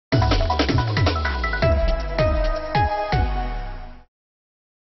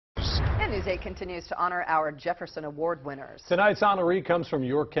News 8 continues to honor our Jefferson Award winners. Tonight's honoree comes from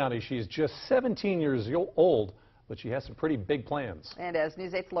York County. She's just 17 years old, but she has some pretty big plans. And as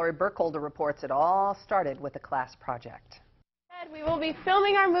News 8's Lori Burkholder reports, it all started with a class project. We will be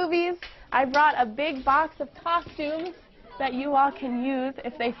filming our movies. I brought a big box of costumes that you all can use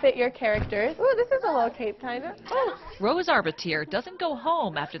if they fit your characters. Ooh, this is a little cape, kind of. Rose Arbatier doesn't go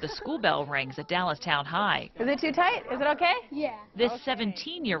home after the school bell rings at Dallas Town High. Is it too tight? Is it okay? Yeah. This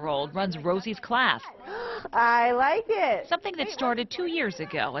 17-year-old runs Rosie's class, I like it. something that started 2 years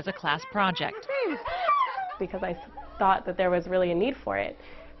ago as a class project. Because I thought that there was really a need for it.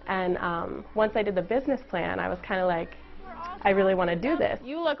 And once I did the business plan, I was kind of like, I really want to do this.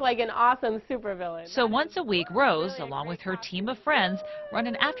 You look like an awesome supervillain. So once a week, Rose, along with her team of friends, run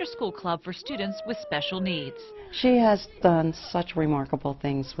an after-school club for students with special needs. She has done such remarkable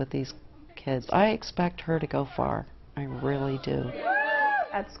things with these kids. I expect her to go far. I really do.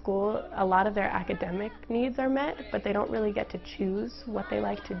 At school, a lot of their academic needs are met, but they don't really get to choose what they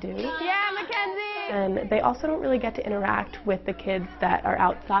like to do. Yeah, Mackenzie! And they also don't really get to interact with the kids that are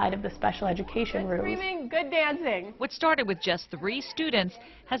outside of the special education rooms. Screaming, good dancing. What started with just 3 students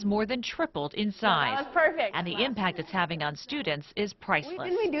has more than tripled in size. That's perfect. And the impact it's having on students is priceless.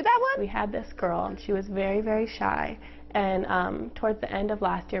 Didn't we do that one? We had this girl, and she was very, very shy. And towards the end of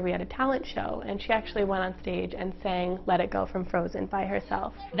last year, we had a talent show, and she actually went on stage and sang Let It Go from Frozen by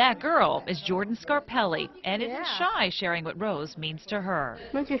herself. That girl is Jordan Scarpelli, and isn't shy sharing what Rose means to her.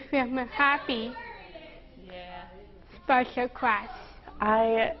 Makes me feel happy. Yeah. Special class.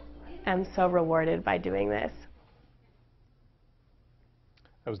 I am so rewarded by doing this.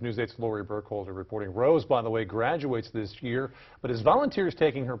 That was News 8's Lori Burkholder reporting. Rose, by the way, graduates this year, but is volunteers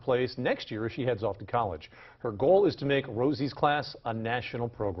taking her place next year as she heads off to college. Her goal is to make Rosie's class a national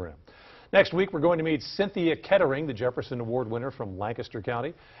program. Next week, we're going to meet Cynthia Kettering, the Jefferson Award winner from Lancaster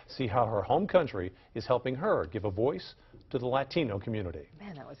County, see how her home country is helping her give a voice to the Latino community.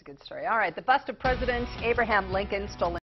 Man, that was a good story. All right, the bust of President Abraham Lincoln stolen